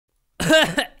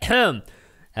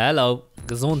Hello,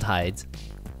 Gesundheit.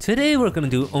 Today we're gonna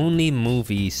do only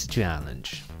movies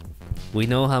challenge. We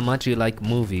know how much you like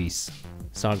movies.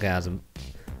 Sarcasm.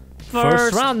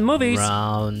 First round movies.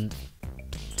 Round.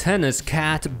 Tennis,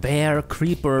 cat, bear,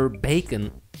 creeper,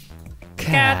 bacon,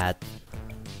 cat.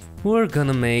 We're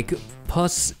gonna make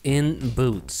Puss in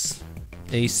Boots,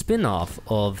 a spin-off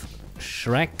of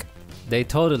Shrek. They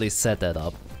totally set that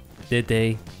up. Did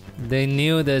they? They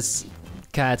knew this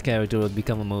cat character would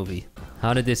become a movie.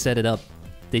 How did they set it up?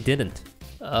 They didn't.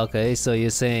 Okay, so you're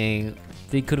saying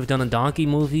They could have done a donkey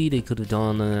movie. They could have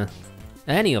done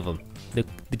any of them.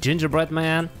 The Gingerbread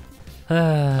Man.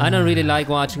 I don't really like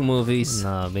watching movies.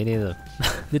 No, me neither.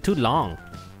 They're too long.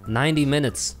 90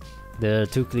 minutes. They're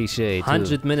too cliche too.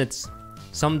 100 minutes.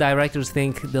 Some directors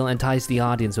think they'll entice the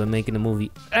audience by making a movie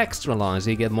extra long so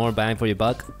you get more bang for your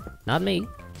buck. Not me.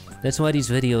 That's why these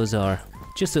videos are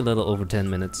just a little over 10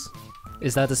 minutes.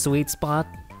 Is that the sweet spot?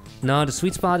 No, the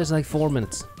sweet spot is like 4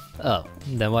 minutes. Oh,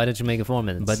 then why did you make it 4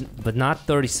 minutes? But not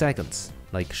 30 seconds,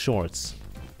 like shorts.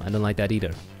 I don't like that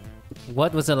either.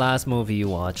 What was the last movie you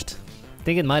watched? I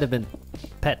think it might have been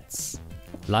Pets.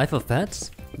 Life of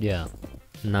Pets? Yeah.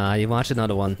 Nah, you watch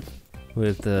another one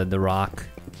with The Rock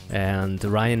and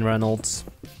Ryan Reynolds.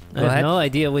 I have no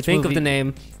idea which Think movie. of the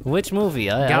name. Which movie?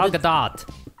 Gal Gadot.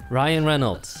 Ryan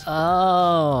Reynolds.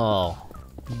 Oh,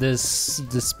 the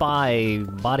spy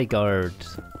bodyguard.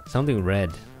 Something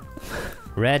red.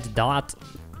 Red dot.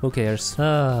 Who cares?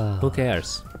 Ah. Who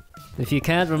cares? If you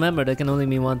can't remember, that can only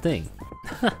mean one thing.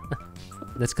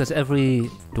 That's because every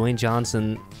Dwayne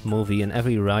Johnson movie and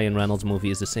every Ryan Reynolds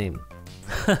movie is the same.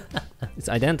 It's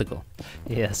identical.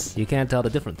 Yes. You can't tell the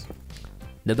difference.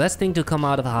 The best thing to come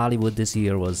out of Hollywood this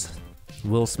year was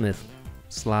Will Smith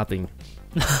slapping.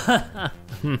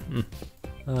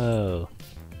 Oh,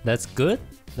 that's good?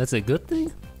 That's a good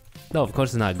thing? No, of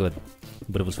course it's not good,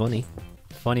 but it was funny.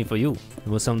 Funny for you. It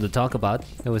was something to talk about.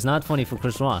 It was not funny for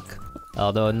Chris Rock.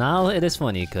 Although now it is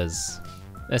funny because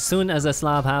as soon as the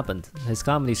slap happened, his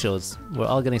comedy shows were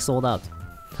all getting sold out.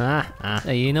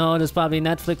 Hey, you know, there's probably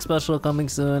Netflix special coming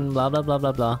soon, blah blah blah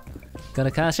blah blah.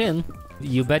 Gotta cash in.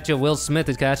 You betcha Will Smith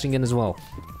is cashing in as well.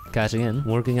 Cashing in?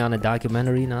 Working on a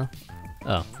documentary now.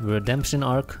 Oh, redemption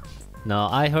arc? No,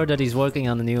 I heard that he's working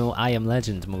on the new I Am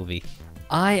Legend movie.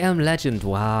 I Am Legend,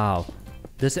 wow.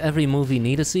 Does every movie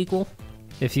need a sequel?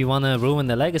 If you wanna ruin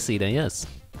the legacy, then yes.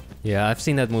 Yeah, I've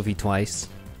seen that movie twice.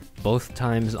 Both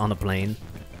times on a plane.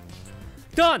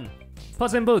 Done!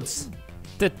 Puss in Boots.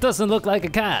 That doesn't look like a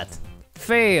cat.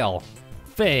 Fail.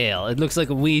 Fail. It looks like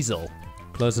a weasel.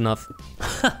 Close enough.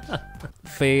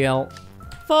 Fail.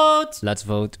 Vote! Let's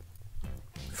vote.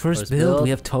 First First build, build. we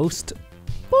have toast.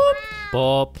 Boop!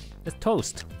 Boop. It's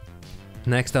toast.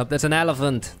 Next up, that's an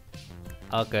elephant.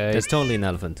 Okay. It's totally an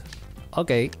elephant.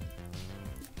 Okay.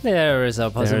 There is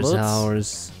our puzzle There's boots.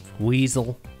 ours.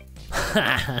 Weasel.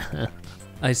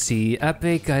 I see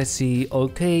epic, I see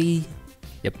okay.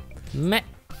 Yep. Meh.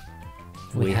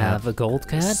 We have a gold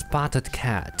cat. Spotted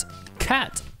cat.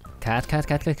 Cat. Cat, cat,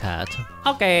 cat, cat, cat.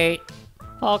 Okay.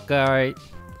 Okay.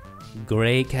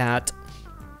 Gray cat.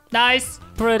 Nice.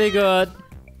 Pretty good.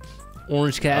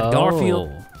 Orange cat. Oh.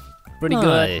 Garfield. Pretty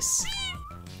Nice.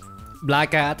 good.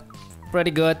 Black cat.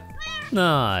 Pretty good.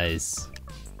 Nice.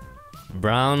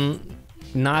 Brown.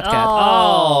 Not cat.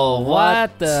 Oh,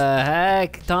 what the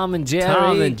heck? Tom and Jerry.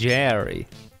 Tom and Jerry.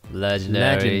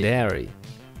 Legendary. Legendary.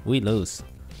 We lose.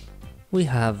 We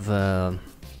have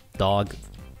dog.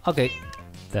 Okay.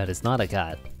 That is not a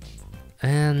cat.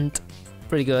 And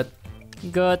pretty good.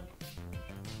 Good.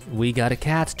 We got a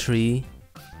cat tree.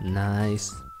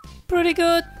 Nice. Pretty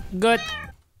good. Good.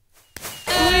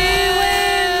 We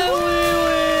win! We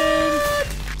win!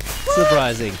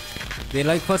 Surprising. They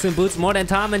like Puss in Boots more than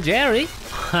Tom and Jerry.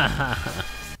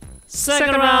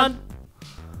 Second round.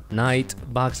 Knight,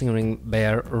 boxing ring,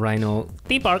 bear, rhino,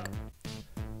 theme park.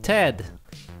 Ted.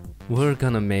 We're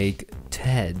gonna make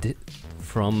Ted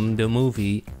from the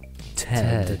movie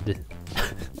Ted.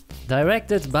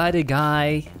 Directed by the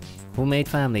guy who made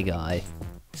Family Guy.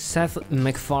 Seth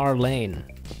MacFarlane.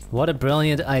 What a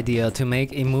brilliant idea to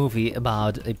make a movie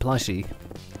about a plushie.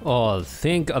 Oh,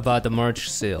 think about the merch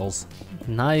sales.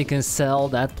 Now you can sell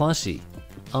that plushie.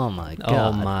 Oh my god.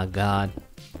 Oh my god.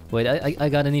 Wait, I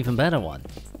got an even better one.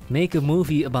 Make a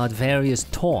movie about various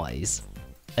toys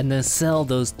and then sell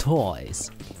those toys.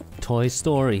 Toy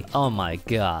Story. Oh my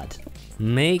god.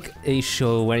 Make a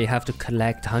show where you have to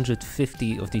collect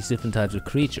 150 of these different types of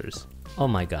creatures. Oh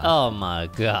my god. Oh my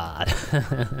god.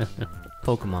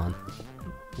 Pokemon.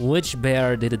 Which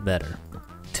bear did it better?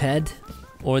 Ted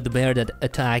or the bear that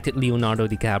attacked Leonardo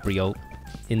DiCaprio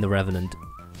in The Revenant?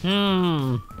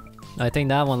 I think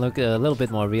that one looked a little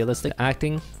bit more realistic.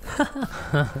 Acting.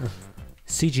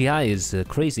 CGI is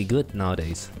crazy good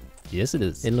nowadays. Yes, it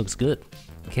is. It looks good.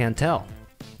 Can't tell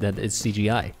that it's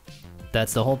CGI.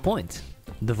 That's the whole point.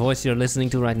 The voice you're listening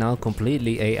to right now,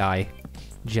 completely AI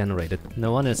generated.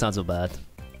 No wonder it sounds so bad.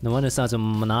 No wonder it sounds so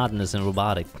monotonous and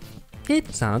robotic.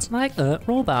 It sounds like a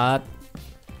robot.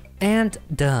 And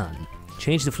done.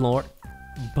 Change the floor.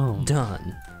 Boom.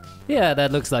 Done. Yeah,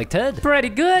 that looks like Ted. Pretty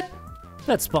good.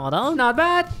 That's spot on. Not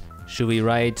bad. Should we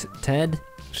write Ted?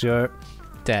 Sure.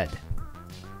 Ted.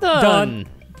 Done.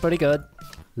 Pretty good.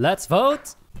 Let's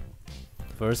vote.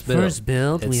 First build. First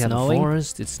build. It's We have snowing. a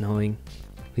forest. It's snowing.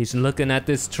 He's looking at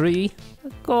this tree.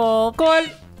 Cool. Cool.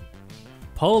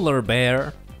 Polar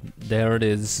bear. There it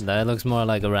is. That looks more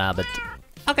like a rabbit.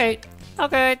 Okay.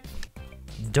 Okay.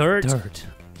 Dirt. Dirt.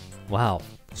 Wow.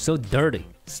 So dirty.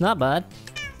 It's not bad.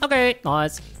 Okay.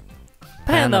 Nice.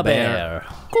 Panda bear.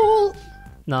 Cool.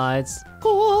 Nice.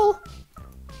 Cool.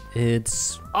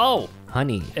 It's Oh,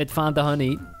 honey. it found the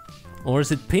honey. Or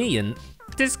is it peeing?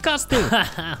 Disgusting.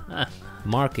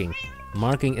 Marking.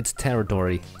 Marking its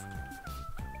territory.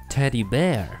 Teddy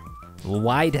bear.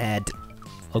 Whitehead.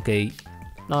 Okay.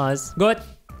 Nice. Good.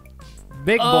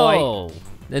 Big boy. Oh.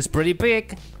 It's pretty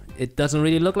big. It doesn't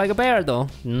really look like a bear though.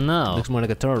 No. Looks more like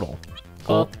a turtle.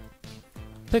 Oh.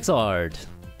 Pixar.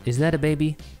 Is that a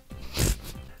baby?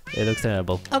 It looks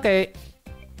terrible. Okay.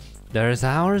 There's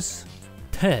ours.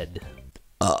 Ted.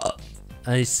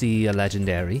 I see a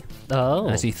legendary. Oh.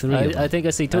 I see three of them. I think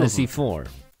I see two. I of see them. 4.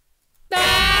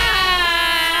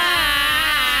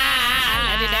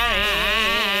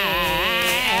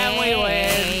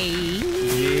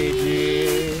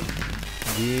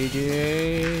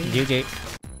 GG.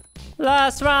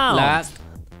 Last round. Last.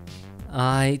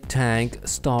 I tank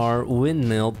star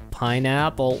windmill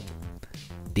pineapple.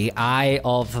 The Eye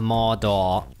of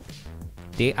Mordor.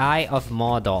 The Eye of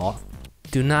Mordor.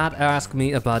 Do not ask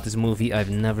me about this movie. I've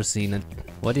never seen it.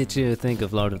 What did you think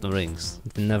of Lord of the Rings?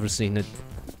 I've never seen it.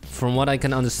 From what I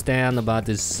can understand about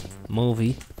this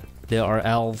movie, there are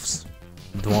elves,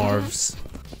 dwarves,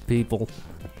 people.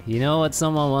 You know what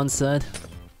someone once said?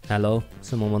 Hello?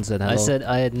 Someone once said hello. I said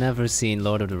I had never seen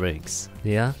Lord of the Rings.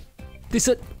 Yeah? They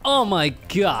said, oh my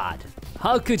god,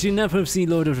 how could you never have seen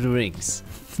Lord of the Rings?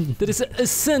 That is an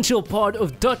essential part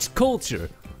of Dutch culture.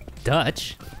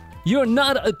 Dutch? You're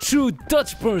not a true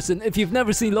Dutch person if you've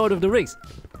never seen Lord of the Rings.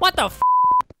 What the f?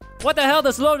 What the hell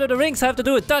does Lord of the Rings have to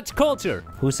do with Dutch culture?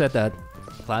 Who said that?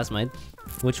 Classmate.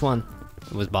 Which one?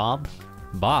 It was Bob.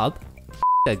 Bob?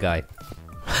 That guy.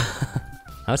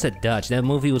 I said Dutch. That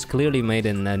movie was clearly made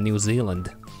in New Zealand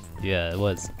Yeah, it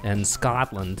was. and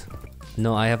Scotland.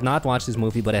 No, I have not watched this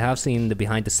movie, but I have seen the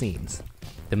behind the scenes.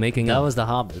 The making That of. was The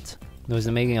Hobbit. It was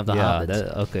the making of The yeah,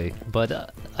 Hobbit. okay,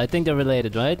 But I think they're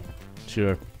related, right?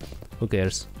 sure. Who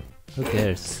cares? Who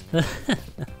cares?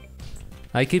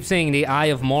 I keep saying the Eye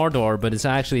of Mordor, but it's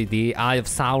actually the Eye of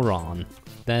Sauron.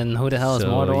 Then who the hell is So,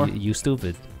 Mordor? You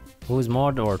stupid. Who's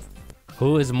Mordor?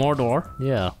 Who is Mordor?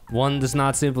 Yeah. One does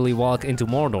not simply walk into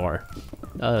Mordor.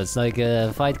 Oh, it's like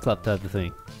a Fight Club type of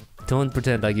thing. Don't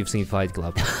pretend like you've seen Fight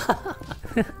Club.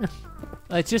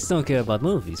 I just don't care about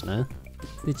movies, man.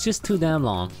 It's just too damn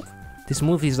long. This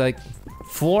movie's like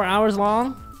 4 hours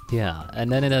long. Yeah, and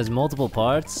then it has multiple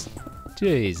parts.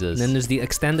 Jesus. Then there's the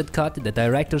extended cut, the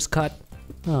director's cut,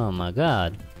 Oh my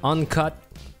god. uncut.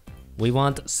 We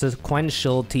want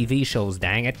sequential TV shows,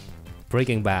 dang it.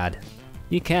 Breaking Bad.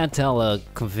 You can't tell a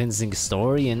convincing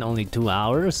story in only 2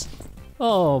 hours.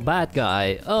 Oh, bad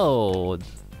guy. Oh,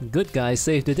 good guy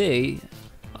saved the day.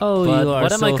 Oh, But you are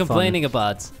what am so I fun. complaining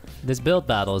about? This build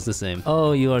battle is the same.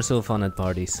 Oh, you are so fun at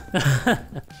parties.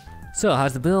 So,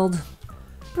 how's the build?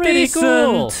 Pretty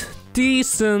cool.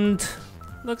 Decent.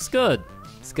 Looks good.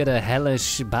 Let's get a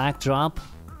hellish backdrop.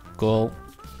 Cool.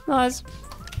 Nice.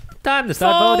 Time to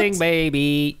start Vote. voting,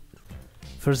 baby.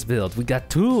 First build, we got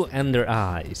 2 ender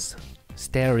eyes,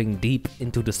 staring deep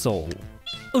into the soul.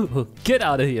 Ooh, get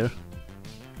out of here.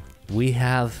 We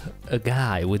have a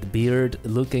guy with beard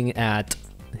looking at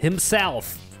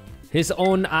himself, his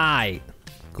own eye.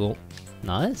 Cool.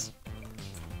 Nice.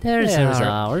 There's There's our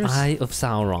ours. Eye of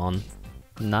Sauron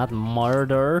Not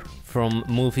murder. from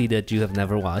movie that you have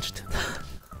never watched.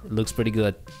 It looks pretty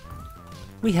good.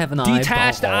 We have an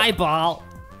Detached eyeball. eyeball.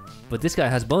 But this guy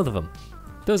has both of them.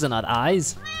 Those are not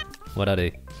eyes. What are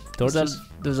they? Those are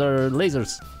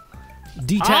lasers.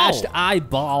 Detached Ow.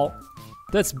 eyeball.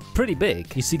 That's pretty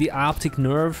big. You see the optic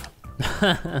nerve?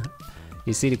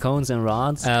 You see the cones and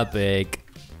rods? Epic.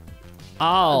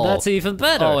 Oh. That's even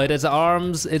better. Oh, it has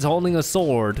arms. It's holding a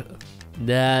sword.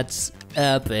 That's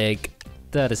epic.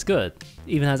 That is good.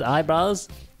 Even has eyebrows.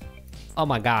 Oh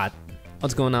my god.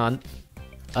 What's going on?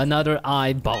 Another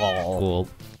eyeball. Cool.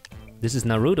 This is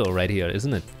Naruto right here,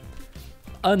 isn't it?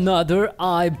 Another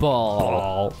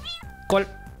eyeball. Cool.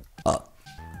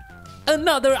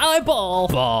 Another eyeball.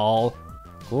 Ball.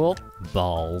 Cool.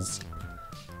 Balls.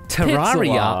 Pixel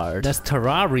Terraria. art. That's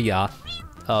Terraria.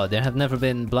 Oh, there have never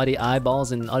been bloody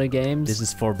eyeballs in other games? This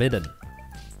is forbidden.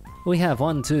 We have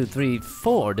 1, 2, 3,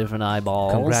 4 different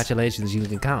eyeballs. Congratulations, you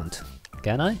can count.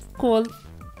 Can I? Cool.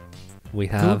 We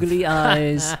have Googly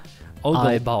eyes. Ogle.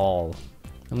 Eyeball.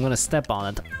 I'm gonna step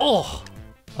on it. Oh!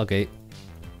 Okay.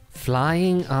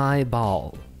 Flying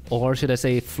eyeball. Or should I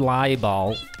say fly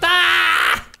ball?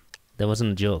 Ah! That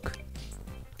wasn't a joke.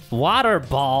 Water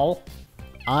ball.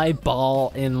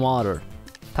 Eyeball in water.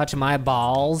 Touch my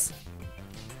balls.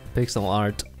 Pixel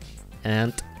art.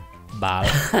 Ant. Ball.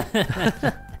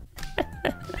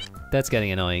 That's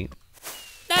getting annoying.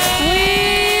 We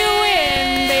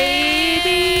win,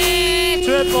 baby!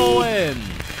 Triple win!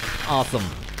 Awesome.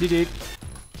 GG.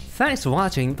 Thanks for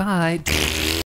watching. Bye.